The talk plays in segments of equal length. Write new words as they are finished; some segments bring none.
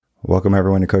Welcome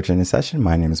everyone to Coaching in a Session.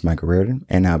 My name is Michael Reardon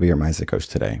and I'll be your mindset coach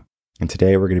today. And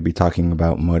today we're going to be talking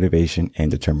about motivation and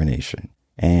determination.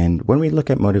 And when we look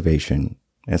at motivation,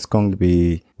 it's going to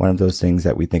be one of those things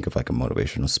that we think of like a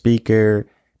motivational speaker.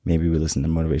 Maybe we listen to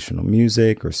motivational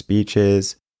music or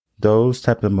speeches. Those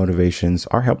type of motivations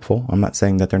are helpful. I'm not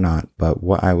saying that they're not, but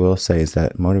what I will say is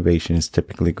that motivation is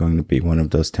typically going to be one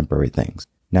of those temporary things.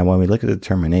 Now, when we look at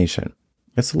determination,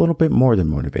 it's a little bit more than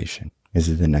motivation. Is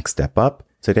it the next step up?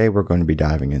 Today, we're going to be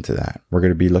diving into that. We're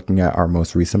going to be looking at our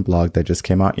most recent blog that just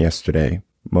came out yesterday,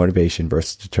 Motivation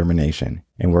versus Determination.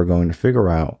 And we're going to figure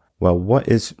out, well, what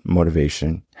is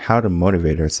motivation? How to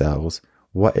motivate ourselves?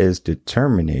 What is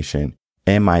determination?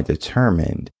 Am I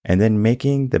determined? And then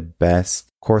making the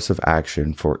best course of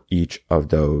action for each of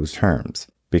those terms.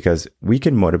 Because we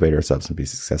can motivate ourselves and be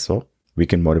successful. We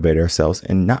can motivate ourselves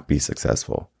and not be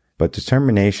successful. But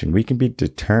determination, we can be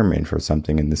determined for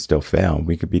something and then still fail.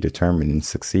 We could be determined and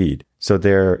succeed. So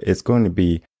there is going to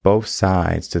be both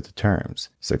sides to the terms,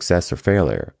 success or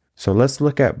failure. So let's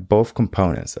look at both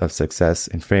components of success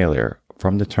and failure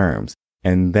from the terms.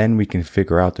 And then we can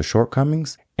figure out the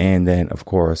shortcomings. And then, of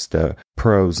course, the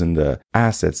pros and the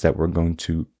assets that we're going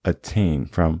to attain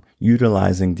from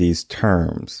utilizing these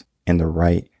terms in the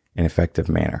right and effective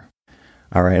manner.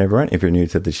 All right, everyone, if you're new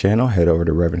to the channel, head over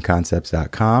to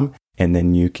reverendconcepts.com, and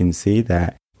then you can see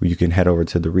that you can head over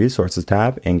to the resources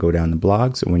tab and go down to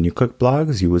blogs. And when you click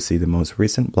blogs, you will see the most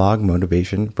recent blog,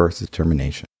 Motivation versus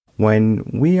Determination. When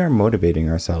we are motivating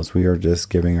ourselves, we are just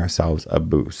giving ourselves a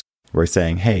boost. We're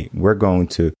saying, hey, we're going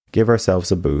to give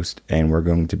ourselves a boost and we're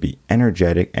going to be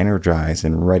energetic, energized,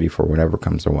 and ready for whatever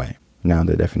comes our way. Now,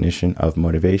 the definition of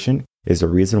motivation is a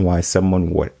reason why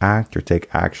someone would act or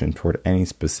take action toward any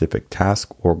specific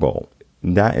task or goal.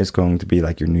 That is going to be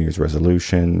like your New Year's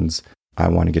resolutions. I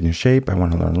want to get in shape. I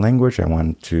want to learn language. I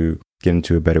want to get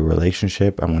into a better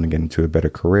relationship. I want to get into a better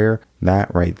career.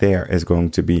 That right there is going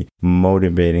to be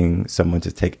motivating someone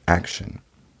to take action.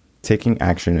 Taking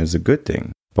action is a good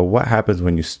thing. But what happens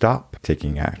when you stop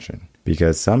taking action?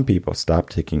 Because some people stop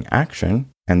taking action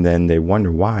and then they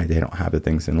wonder why they don't have the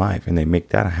things in life and they make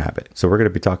that a habit. So we're going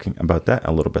to be talking about that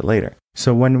a little bit later.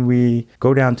 So when we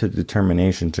go down to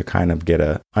determination to kind of get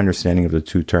an understanding of the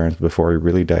two terms before we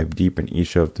really dive deep in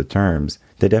each of the terms,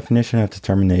 the definition of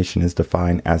determination is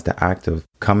defined as the act of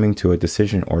coming to a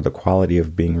decision or the quality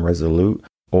of being resolute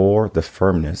or the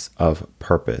firmness of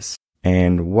purpose.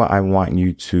 And what I want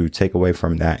you to take away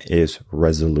from that is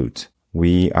resolute.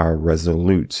 We are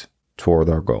resolute toward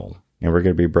our goal. And we're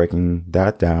going to be breaking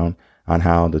that down on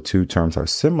how the two terms are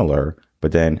similar,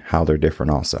 but then how they're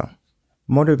different also.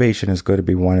 Motivation is going to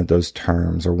be one of those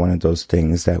terms or one of those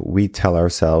things that we tell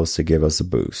ourselves to give us a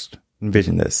boost.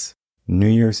 Envision this. New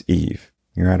Year's Eve.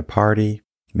 You're at a party.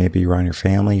 Maybe you're around your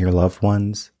family, your loved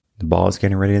ones. The ball is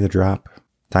getting ready to drop.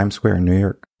 Times Square in New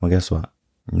York. Well, guess what?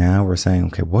 Now we're saying,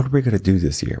 okay, what are we going to do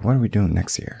this year? What are we doing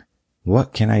next year?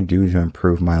 What can I do to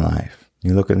improve my life?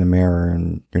 You look in the mirror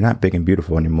and you're not big and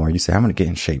beautiful anymore. You say, I'm going to get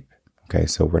in shape. Okay,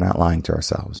 so we're not lying to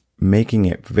ourselves. Making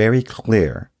it very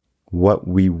clear what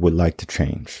we would like to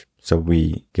change. So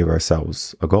we give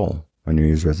ourselves a goal, a New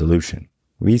Year's resolution.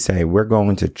 We say we're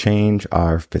going to change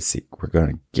our physique. We're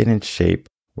going to get in shape.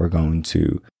 We're going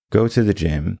to go to the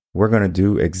gym. We're going to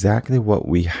do exactly what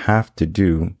we have to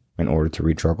do in order to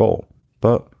reach our goal.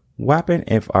 But what happens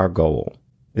if our goal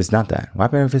is not that? What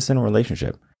happens if it's in a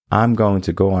relationship? I'm going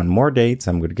to go on more dates.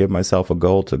 I'm going to give myself a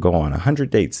goal to go on 100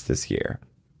 dates this year.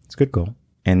 It's a good goal.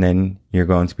 And then you're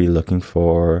going to be looking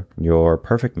for your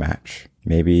perfect match.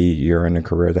 Maybe you're in a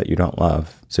career that you don't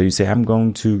love. So you say, I'm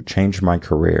going to change my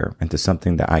career into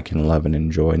something that I can love and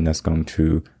enjoy, and that's going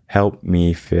to help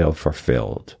me feel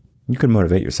fulfilled. You can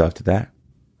motivate yourself to that.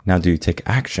 Now, do you take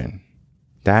action?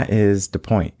 That is the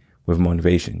point with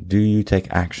motivation. Do you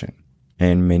take action?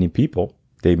 And many people,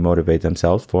 they motivate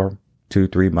themselves for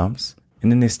 2-3 months,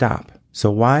 and then they stop. So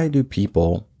why do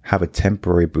people have a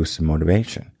temporary boost of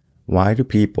motivation? Why do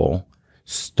people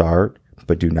start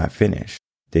but do not finish?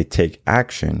 They take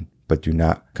action but do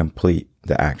not complete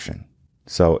the action.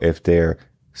 So if they're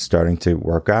starting to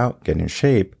work out, get in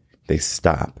shape, they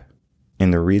stop.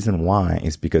 And the reason why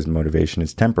is because motivation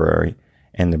is temporary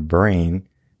and the brain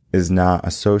is not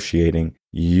associating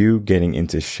you getting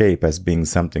into shape as being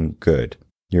something good.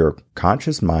 Your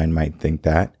conscious mind might think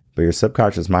that, but your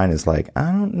subconscious mind is like,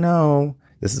 I don't know.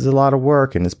 This is a lot of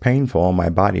work and it's painful. My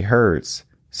body hurts.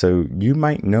 So you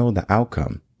might know the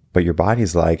outcome, but your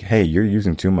body's like, hey, you're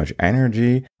using too much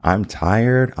energy. I'm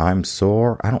tired. I'm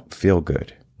sore. I don't feel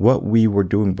good. What we were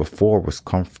doing before was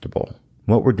comfortable.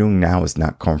 What we're doing now is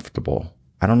not comfortable.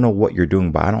 I don't know what you're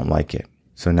doing, but I don't like it.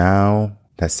 So now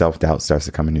that self-doubt starts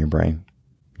to come into your brain.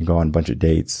 You go on a bunch of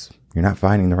dates. You're not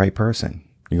finding the right person.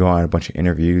 You go on a bunch of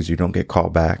interviews. You don't get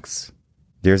callbacks.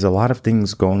 There's a lot of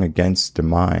things going against the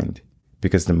mind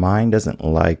because the mind doesn't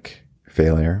like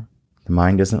failure. The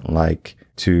mind doesn't like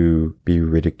to be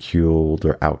ridiculed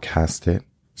or outcasted.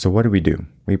 So what do?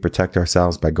 We protect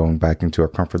ourselves by going back into our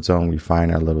comfort zone. We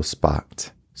find our little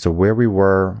spot. So where we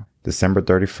were December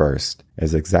 31st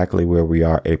is exactly where we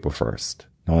are April 1st.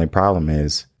 The only problem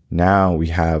is now we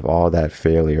have all that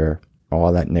failure,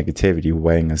 all that negativity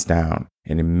weighing us down,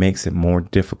 and it makes it more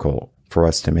difficult for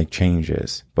us to make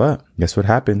changes. But guess what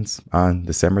happens on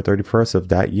December 31st of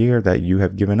that year that you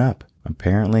have given up?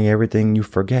 Apparently everything you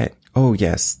forget. Oh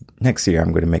yes, next year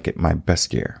I'm going to make it my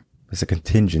best year. It's a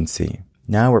contingency.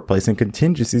 Now we're placing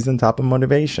contingencies on top of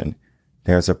motivation.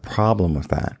 There's a problem with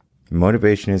that.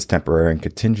 Motivation is temporary and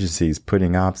contingency is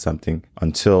putting off something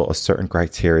until a certain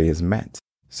criteria is met.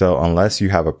 So unless you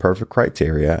have a perfect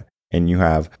criteria and you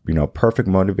have, perfect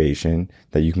motivation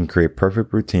that you can create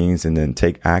perfect routines and then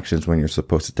take actions when you're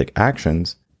supposed to take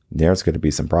actions, there's going to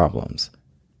be some problems.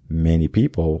 Many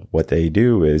people, what they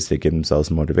do is they give themselves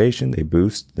motivation. They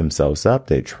boost themselves up.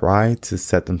 They try to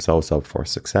set themselves up for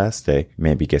success. They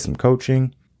maybe get some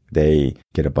coaching. They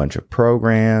get a bunch of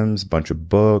programs, a bunch of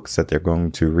books that they're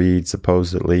going to read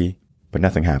supposedly, but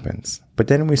nothing happens. But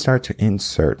then we start to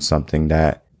insert something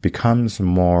that becomes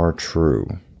more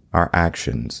true. Our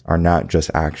actions are not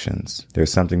just actions.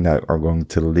 There's something that are going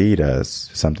to lead us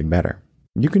to something better.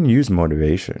 You can use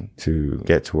motivation to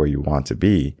get to where you want to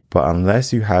be, but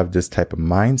unless you have this type of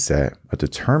mindset, a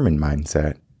determined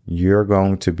mindset, you're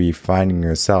going to be finding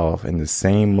yourself in the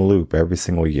same loop every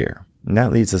single year. And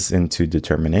that leads us into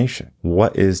determination.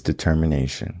 What is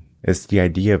determination? It's the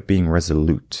idea of being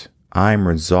resolute. I'm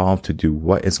resolved to do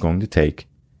what it's going to take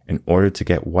in order to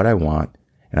get what I want,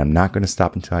 and I'm not going to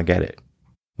stop until I get it.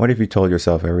 What if you told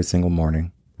yourself every single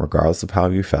morning, regardless of how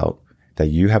you felt, that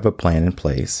you have a plan in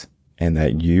place and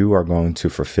that you are going to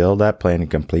fulfill that plan and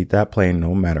complete that plan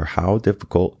no matter how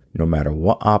difficult, no matter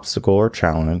what obstacle or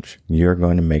challenge, you're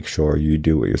going to make sure you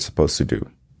do what you're supposed to do.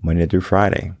 Monday through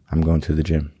Friday, I'm going to the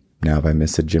gym. Now, if I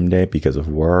miss a gym day because of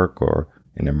work or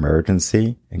an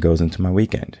emergency, it goes into my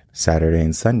weekend, Saturday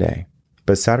and Sunday.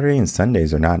 But Saturday and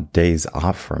Sundays are not days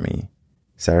off for me.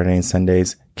 Saturday and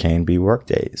Sundays can be work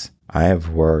days. I have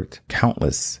worked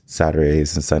countless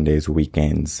Saturdays and Sundays,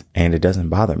 weekends, and it doesn't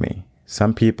bother me.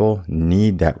 Some people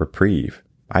need that reprieve.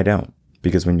 I don't,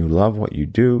 because when you love what you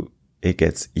do, it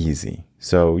gets easy.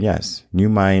 So yes, you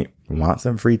might want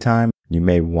some free time. You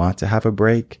may want to have a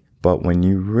break, but when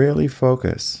you really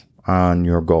focus on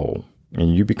your goal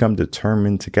and you become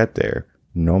determined to get there,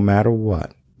 no matter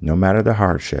what, no matter the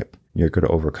hardship, you're going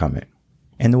to overcome it.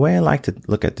 And the way I like to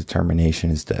look at determination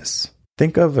is this.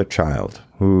 Think of a child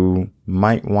who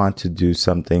might want to do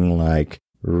something like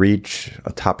reach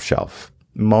a top shelf.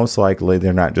 Most likely,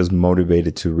 they're not just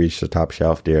motivated to reach the top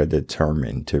shelf. They're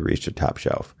determined to reach the top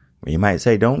shelf. You might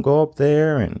say, don't go up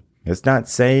there and it's not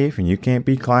safe and you can't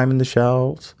be climbing the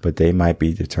shelves. But they might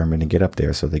be determined to get up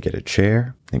there. So they get a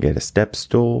chair, they get a step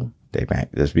stool. They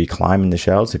might just be climbing the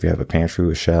shelves if you have a pantry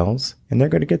with shelves. And they're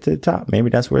going to get to the top.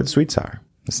 Maybe that's where the sweets are,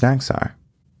 the snacks are.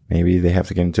 Maybe they have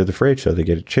to get into the fridge, so they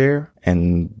get a chair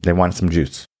and they want some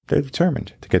juice. They're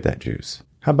determined to get that juice.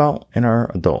 How about in our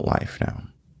adult life now?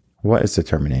 What is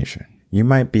determination? You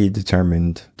might be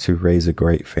determined to raise a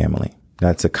great family.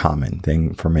 That's a common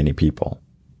thing for many people.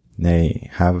 They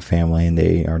have a family and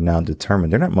they are now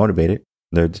determined. They're not motivated.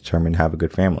 They're determined to have a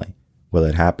good family. Will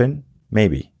it happen?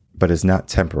 Maybe, but it's not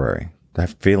temporary.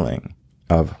 That feeling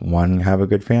of wanting to have a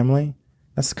good family,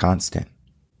 that's constant.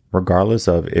 Regardless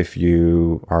of if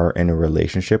you are in a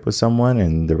relationship with someone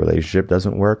and the relationship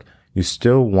doesn't work, you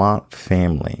still want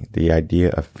family, the idea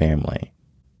of family.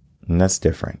 And that's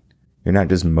different. You're not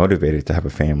just motivated to have a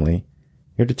family.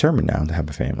 You're determined now to have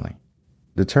a family.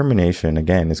 Determination,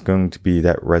 again, is going to be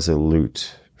that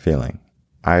resolute feeling.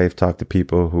 I've talked to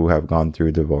people who have gone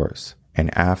through divorce.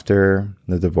 And after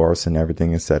the divorce and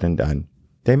everything is said and done,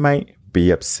 they might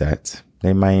be upset.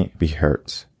 They might be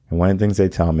hurt. And one of the things they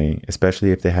tell me,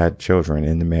 especially if they had children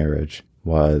in the marriage,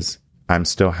 was, I'm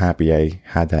still happy I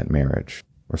had that marriage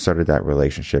or started that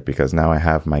relationship because now I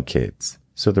have my kids.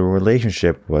 So the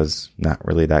relationship was not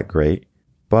really that great,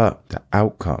 but the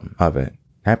outcome of it,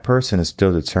 that person is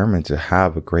still determined to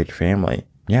have a great family.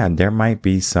 Yeah, there might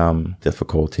be some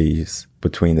difficulties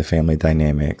between the family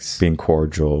dynamics, being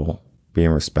cordial, being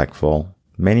respectful.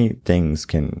 Many things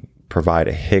can provide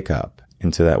a hiccup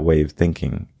into that way of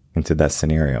thinking, into that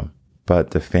scenario,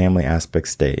 but the family aspect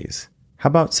stays. How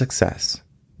about success?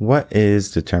 What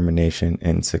is determination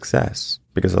in success?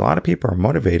 Because a lot of people are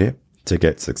motivated to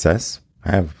get success.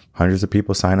 I have hundreds of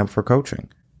people sign up for coaching.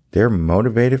 They're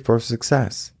motivated for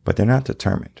success, but they're not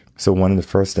determined. So one of the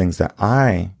first things that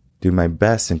I do my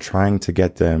best in trying to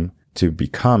get them to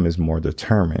become is more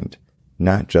determined,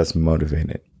 not just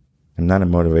motivated. I'm not a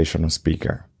motivational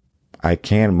speaker. I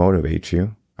can motivate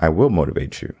you. I will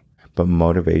motivate you. But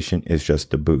motivation is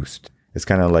just a boost. It's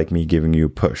kind of like me giving you a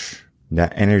push.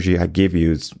 That energy I give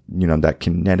you is, that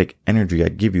kinetic energy I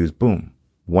give you is boom.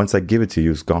 Once I give it to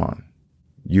you, it's gone.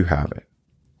 You have it.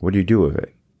 What do you do with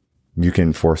it? You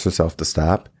can force yourself to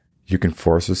stop. You can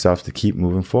force yourself to keep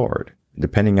moving forward.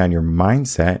 Depending on your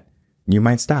mindset, you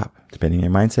might stop. Depending on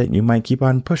your mindset, you might keep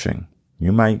on pushing.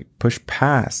 You might push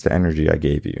past the energy I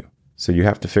gave you. So you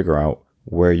have to figure out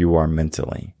where you are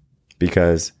mentally,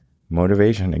 because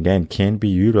motivation, again, can be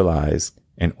utilized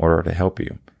in order to help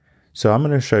you. So I'm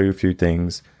going to show you a few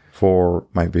things for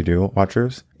my video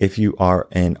watchers. If you are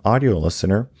an audio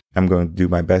listener, I'm going to do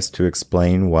my best to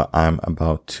explain what I'm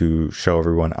about to show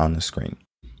everyone on the screen.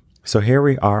 So here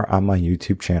we are on my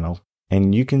YouTube channel,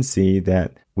 and you can see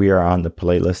that we are on the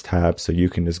playlist tab. So you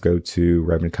can just go to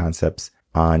Revenue Concepts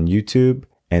on YouTube,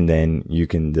 and then you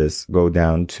can just go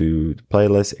down to the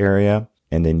playlist area,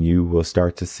 and then you will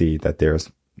start to see that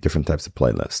there's different types of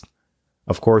playlists.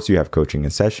 Of course, you have Coaching in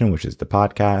Session, which is the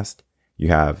podcast. You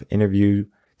have interview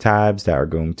tabs that are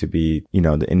going to be,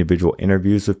 the individual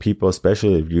interviews with people,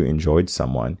 especially if you enjoyed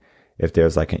someone. If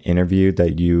there's like an interview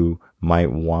that you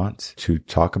might want to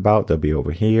talk about, they'll be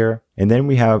over here. And then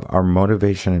we have our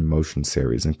Motivation and Motion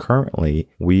series. And currently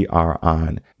we are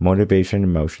on Motivation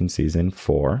and Motion season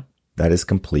 4. That is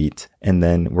complete. And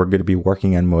then we're going to be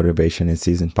working on Motivation in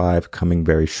season 5 coming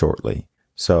very shortly.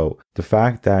 So the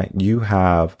fact that you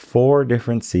have 4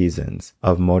 different seasons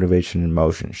of Motivation and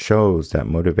Motion shows that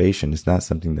motivation is not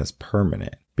something that's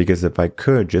permanent. Because if I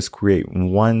could just create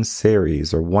one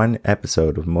series or one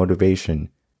episode of motivation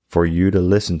for you to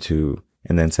listen to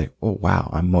and then say, oh, wow,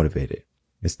 I'm motivated.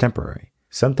 It's temporary.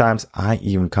 Sometimes I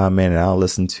even come in and I'll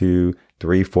listen to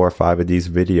 3, 4, 5 of these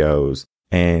videos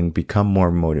and become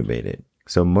more motivated.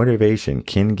 So motivation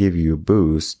can give you a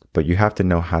boost, but you have to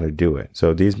know how to do it.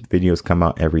 So these videos come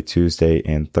out every Tuesday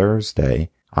and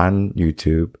Thursday on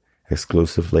YouTube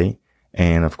exclusively.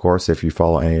 And of course, if you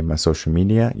follow any of my social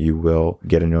media, you will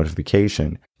get a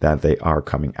notification that they are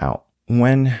coming out.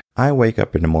 When I wake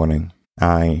up in the morning,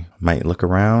 I might look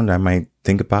around, I might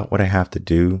think about what I have to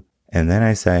do. And then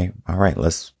I say, all right,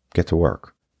 let's get to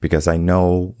work, because I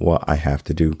know what I have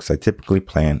to do, because I typically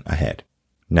plan ahead.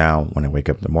 Now, when I wake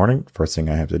up in the morning, first thing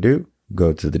I have to do,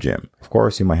 go to the gym. Of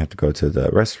course, you might have to go to the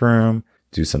restroom,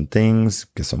 do some things,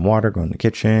 get some water, go in the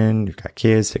kitchen. You've got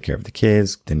kids, take care of the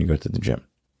kids. Then you go to the gym.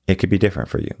 It could be different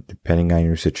for you depending on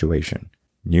your situation.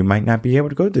 You might not be able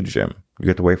to go to the gym. You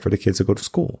have to wait for the kids to go to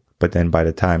school. But then by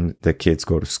the time the kids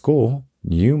go to school,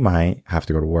 you might have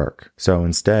to go to work. So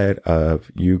instead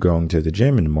of you going to the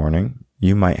gym in the morning,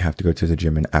 you might have to go to the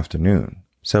gym in the afternoon.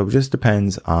 So it just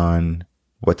depends on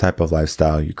what type of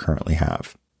lifestyle you currently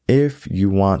have. If you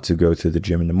want to go to the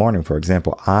gym in the morning, for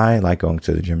example, I like going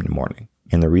to the gym in the morning.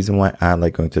 And the reason why I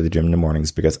like going to the gym in the morning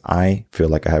is because I feel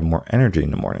like I have more energy in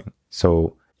the morning.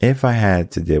 So if I had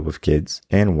to deal with kids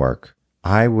and work,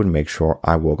 I would make sure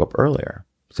I woke up earlier.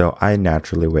 So I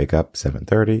naturally wake up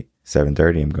 7:30.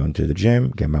 7:30, I'm going to the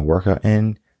gym, get my workout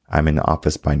in. I'm in the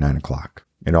office by 9 o'clock.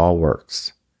 It all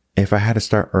works. If I had to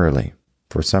start early,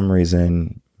 for some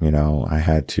reason, I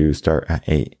had to start at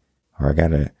 8, or I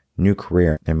got a new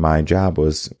career and my job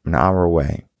was an hour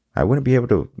away, I wouldn't be able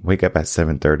to wake up at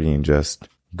 7:30 and just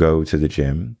go to the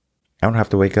gym. I would have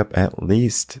to wake up at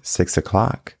least 6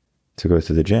 o'clock to go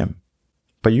to the gym.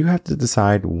 But you have to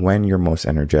decide when you're most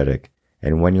energetic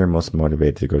and when you're most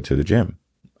motivated to go to the gym.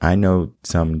 I know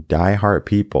some diehard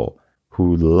people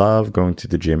who love going to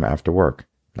the gym after work,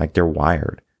 like they're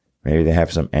wired. Maybe they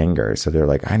have some anger, so they're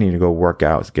like, I need to go work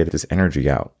out to get this energy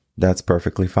out. That's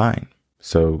perfectly fine.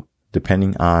 So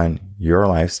depending on your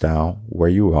lifestyle, where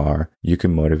you are, you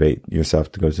can motivate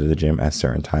yourself to go to the gym at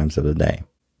certain times of the day.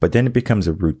 But then it becomes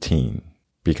a routine,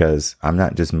 because I'm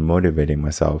not just motivating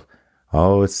myself.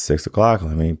 Oh, it's 6 o'clock.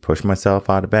 Let me push myself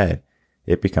out of bed.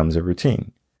 It becomes a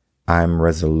routine. I'm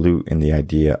resolute in the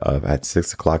idea of at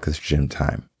 6 o'clock is gym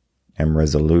time. I'm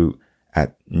resolute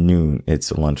at noon,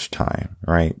 it's lunchtime,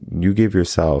 right? You give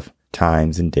yourself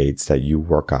times and dates that you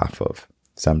work off of.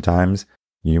 Sometimes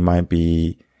you might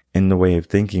be in the way of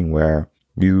thinking where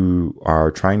you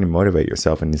are trying to motivate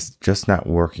yourself and it's just not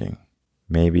working.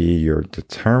 Maybe you're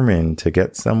determined to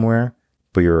get somewhere,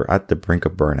 but you're at the brink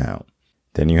of burnout.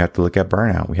 Then you have to look at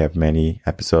burnout. We have many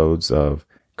episodes of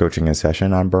Coaching in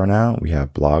Session on burnout. We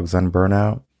have blogs on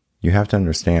burnout. You have to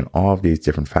understand all of these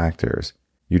different factors.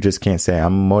 You just can't say,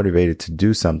 I'm motivated to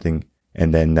do something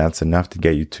And then that's enough to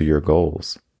get you to your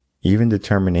goals. Even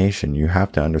determination, you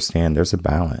have to understand there's a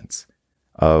balance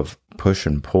of push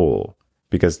and pull,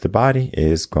 because the body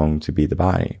is going to be the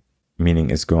body, meaning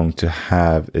it's going to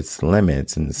have its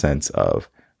limits in the sense of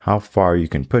how far you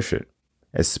can push it,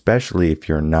 especially if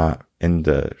you're not in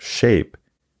the shape,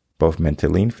 both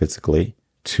mentally and physically,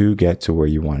 to get to where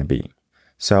you want to be.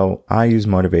 So I use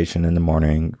motivation in the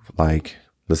morning, like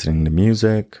listening to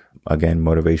music, again,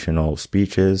 motivational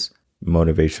speeches,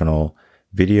 motivational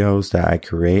videos that I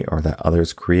create or that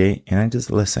others create, and I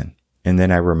just listen. And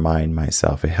then I remind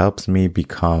myself. It helps me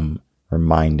become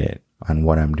reminded on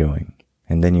what I'm doing.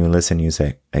 And then you listen, you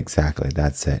say, exactly,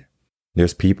 that's it.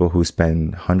 There's people who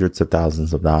spend hundreds of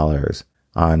thousands of dollars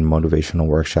on motivational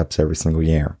workshops every single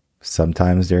year.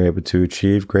 Sometimes they're able to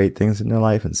achieve great things in their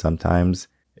life, and sometimes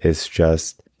it's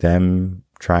just them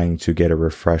trying to get a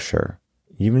refresher.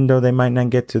 Even though they might not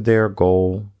get to their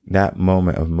goal, that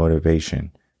moment of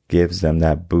motivation gives them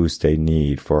that boost they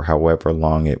need for however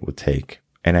long it will take.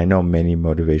 And I know many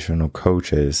motivational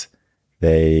coaches,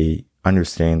 they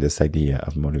understand this idea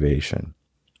of motivation.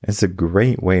 It's a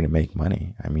great way to make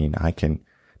money. I mean, I can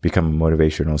become a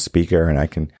motivational speaker, and I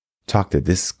can talk to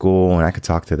this school, and I could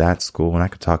talk to that school, and I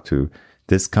could talk to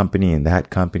this company and that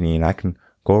company, and I can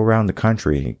go around the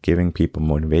country giving people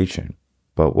motivation.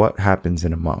 But what happens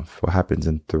in a month? What happens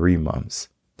in 3 months?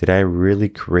 Did I really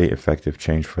create effective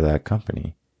change for that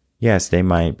company? Yes, they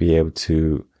might be able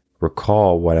to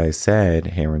recall what I said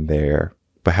here and there,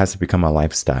 but has to become a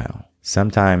lifestyle.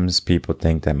 Sometimes people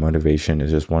think that motivation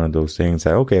is just one of those things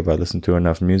that, okay, if I listen to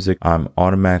enough music, I'm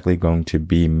automatically going to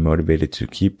be motivated to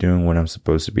keep doing what I'm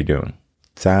supposed to be doing.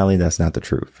 Sadly, that's not the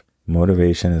truth.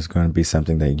 Motivation is going to be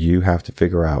something that you have to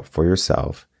figure out for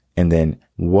yourself. And then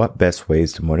what best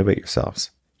ways to motivate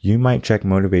yourselves? You might check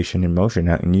motivation in motion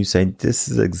out and you say, this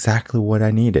is exactly what I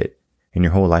needed. And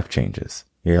your whole life changes.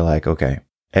 You're like, okay,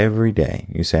 every day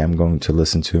you say, I'm going to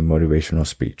listen to a motivational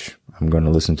speech. I'm going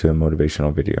to listen to a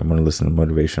motivational video. I'm going to listen to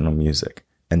motivational music.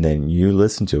 And then you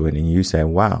listen to it and you say,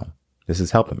 wow, this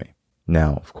is helping me.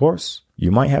 Now, of course,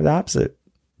 you might have the opposite.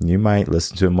 You might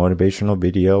listen to a motivational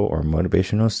video or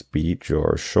motivational speech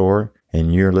or short,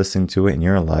 and you're listening to it and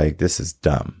you're like, this is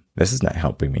dumb. This is not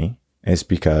helping me. It's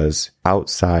because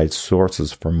outside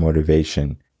sources for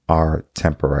motivation are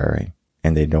temporary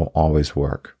and they don't always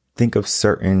work. Think of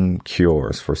certain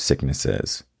cures for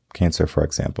sicknesses. Cancer, for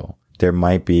example. There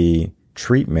might be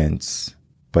treatments,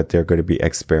 but they're going to be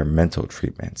experimental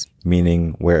treatments,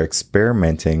 meaning we're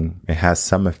experimenting. It has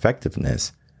some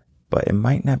effectiveness, but it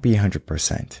might not be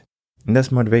 100%. And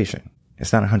that's motivation.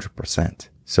 It's not 100%.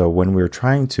 So when we're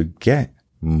trying to get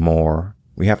more,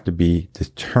 we have to be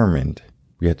determined.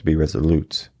 We have to be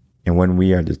resolute. And when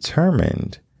we are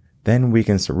determined, then we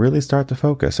can really start to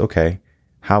focus. Okay,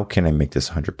 how can I make this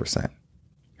 100%?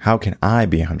 How can I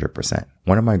be 100%?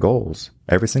 One of my goals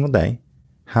every single day,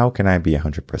 how can I be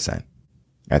 100%?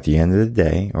 At the end of the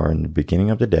day or in the beginning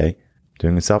of the day,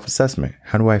 doing a self-assessment.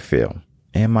 How do I feel?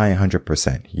 Am I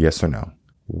 100%? Yes or no?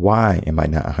 Why am I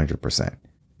not 100%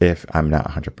 if I'm not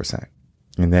 100%?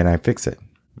 And then I fix it.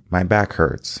 My back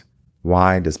hurts.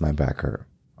 Why does my back hurt?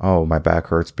 Oh, my back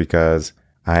hurts because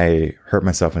I hurt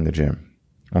myself in the gym.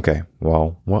 Okay,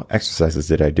 well, what exercises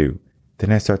did I do?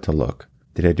 Then I start to look.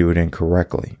 Did I do it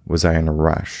incorrectly? Was I in a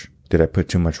rush? Did I put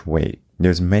too much weight?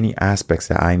 There's many aspects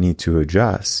that I need to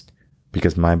adjust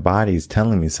because my body is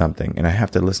telling me something and I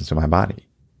have to listen to my body.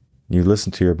 You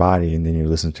listen to your body and then you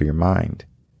listen to your mind,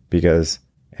 because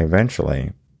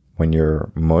eventually when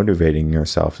you're motivating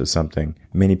yourself to something,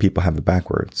 many people have it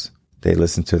backwards. They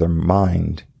listen to their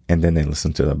mind and then they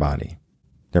listen to their body.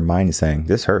 Their mind is saying,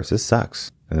 this hurts, this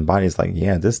sucks. And the body is like,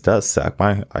 yeah, this does suck.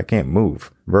 I can't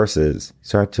move. Versus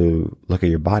start to look at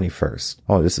your body first.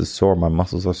 Oh, this is sore. My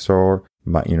muscles are sore.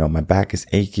 My back is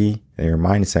achy. And your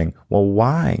mind is saying, well,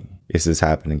 why is this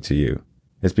happening to you?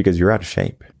 It's because you're out of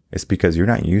shape. It's because you're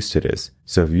not used to this.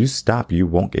 So if you stop, you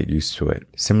won't get used to it.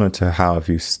 Similar to how if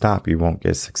you stop, you won't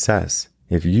get success.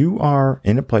 If you are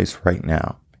in a place right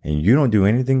now and you don't do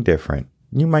anything different,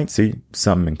 you might see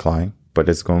some incline, but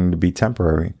it's going to be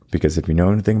temporary, because if you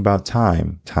know anything about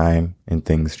time and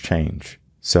things change.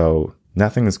 So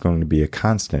nothing is going to be a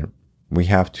constant. We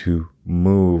have to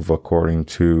move according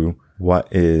to what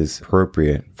is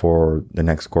appropriate for the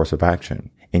next course of action.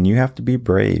 And you have to be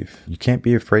brave. You can't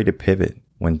be afraid to pivot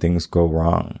when things go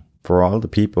wrong. For all the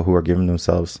people who are giving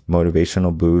themselves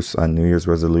motivational boosts on New Year's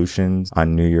resolutions,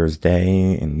 on New Year's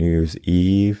Day and New Year's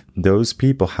Eve, those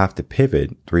people have to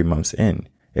pivot 3 months in.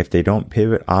 If they don't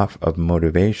pivot off of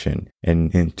motivation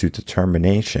and into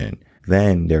determination,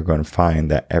 then they're going to find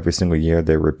that every single year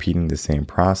they're repeating the same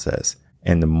process.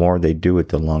 And the more they do it,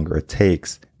 the longer it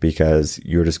takes because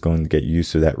you're just going to get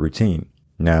used to that routine.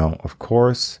 Now, of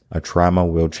course, a trauma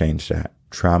will change that.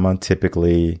 Trauma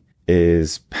typically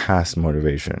is past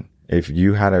motivation. If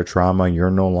you had a trauma,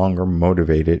 you're no longer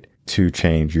motivated to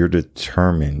change. You're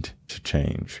determined to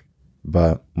change.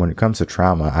 But when it comes to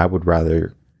trauma, I would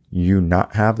rather you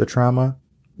not have the trauma.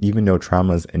 Even though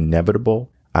trauma is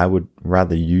inevitable, I would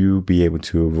rather you be able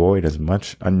to avoid as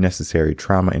much unnecessary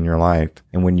trauma in your life.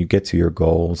 And when you get to your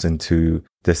goals and to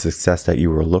the success that you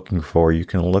were looking for, you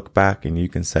can look back and you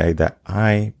can say that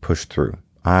I pushed through.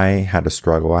 I had a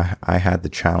struggle. I had the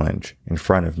challenge in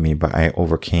front of me, but I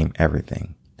overcame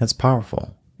everything. That's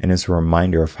powerful. And it's a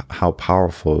reminder of how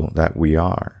powerful that we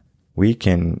are. We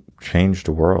can change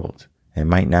the world. It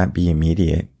might not be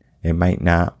immediate. It might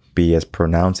not be as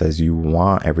pronounced as you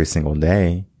want every single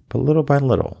day, but little by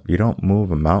little. You don't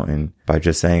move a mountain by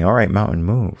just saying, all right, mountain,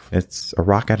 move. It's a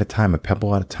rock at a time, a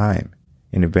pebble at a time.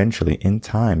 And eventually, in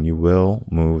time, you will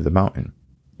move the mountain.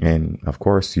 And of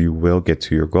course, you will get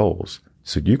to your goals.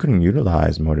 So you can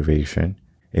utilize motivation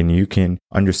and you can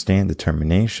understand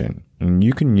determination. And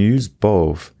you can use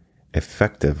both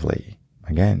effectively.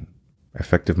 Again,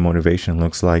 effective motivation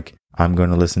looks like I'm going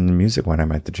to listen to music when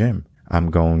I'm at the gym.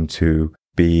 I'm going to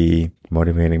be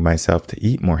motivating myself to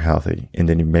eat more healthy. And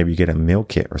then you maybe get a meal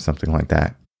kit or something like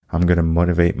that. I'm going to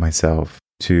motivate myself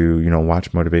to,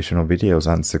 watch motivational videos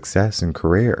on success and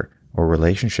career or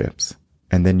relationships.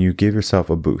 And then you give yourself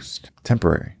a boost,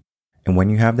 temporary. And when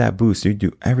you have that boost, you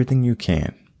do everything you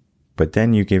can. But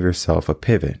then you give yourself a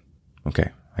pivot. Okay,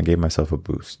 I gave myself a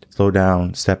boost. Slow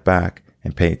down, step back,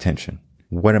 and pay attention.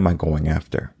 What am I going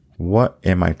after? What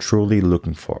am I truly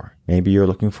looking for? Maybe you're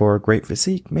looking for a great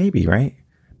physique. Maybe, right?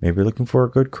 Maybe you're looking for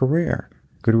a good career,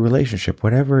 good relationship,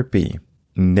 whatever it be.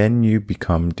 And then you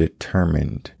become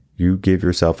determined. You give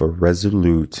yourself a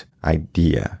resolute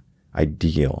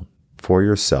ideal for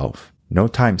yourself. No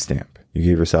timestamp. You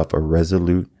give yourself a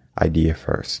resolute idea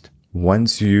first.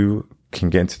 Once you can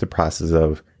get into the process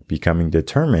of becoming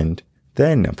determined,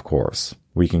 then of course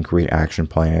we can create action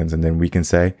plans, and then we can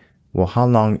say, well, how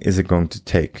long is it going to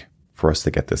take for us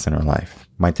to get this in our life?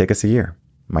 Might take us a year,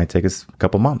 might take us a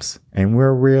couple months. And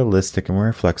we're realistic and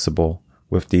we're flexible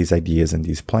with these ideas and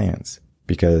these plans,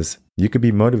 because you could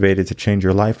be motivated to change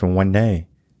your life in one day.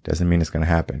 Doesn't mean it's going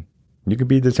to happen. You could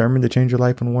be determined to change your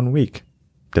life in 1 week.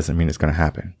 Doesn't mean it's going to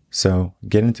happen. So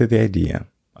get into the idea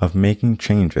of making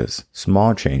changes,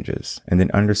 small changes, and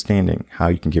then understanding how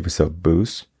you can give yourself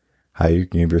boosts, how you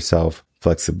can give yourself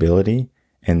flexibility.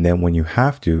 And then when you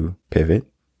have to pivot,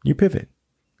 you pivot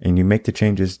and you make the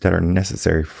changes that are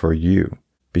necessary for you.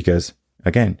 Because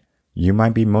again, you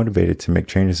might be motivated to make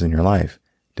changes in your life.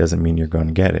 Doesn't mean you're going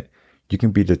to get it. You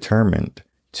can be determined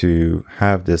to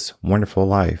have this wonderful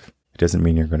life. It doesn't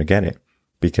mean you're going to get it,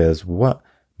 because what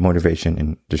motivation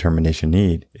and determination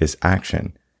need is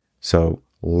action. So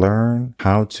learn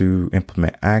how to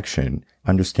implement action.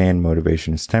 Understand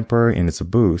motivation is temporary and it's a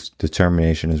boost.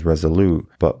 Determination is resolute,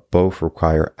 but both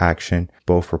require action,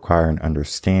 both require an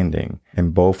understanding,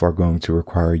 and both are going to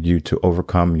require you to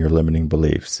overcome your limiting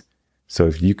beliefs. So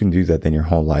if you can do that, then your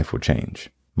whole life will change.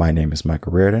 My name is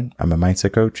Michael Reardon. I'm a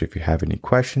mindset coach. If you have any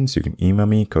questions, you can email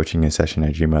me,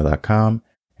 coachinginsession@gmail.com,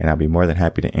 and I'll be more than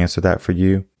happy to answer that for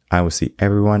you. I will see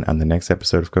everyone on the next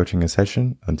episode of Coaching in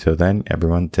Session. Until then,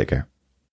 everyone, take care.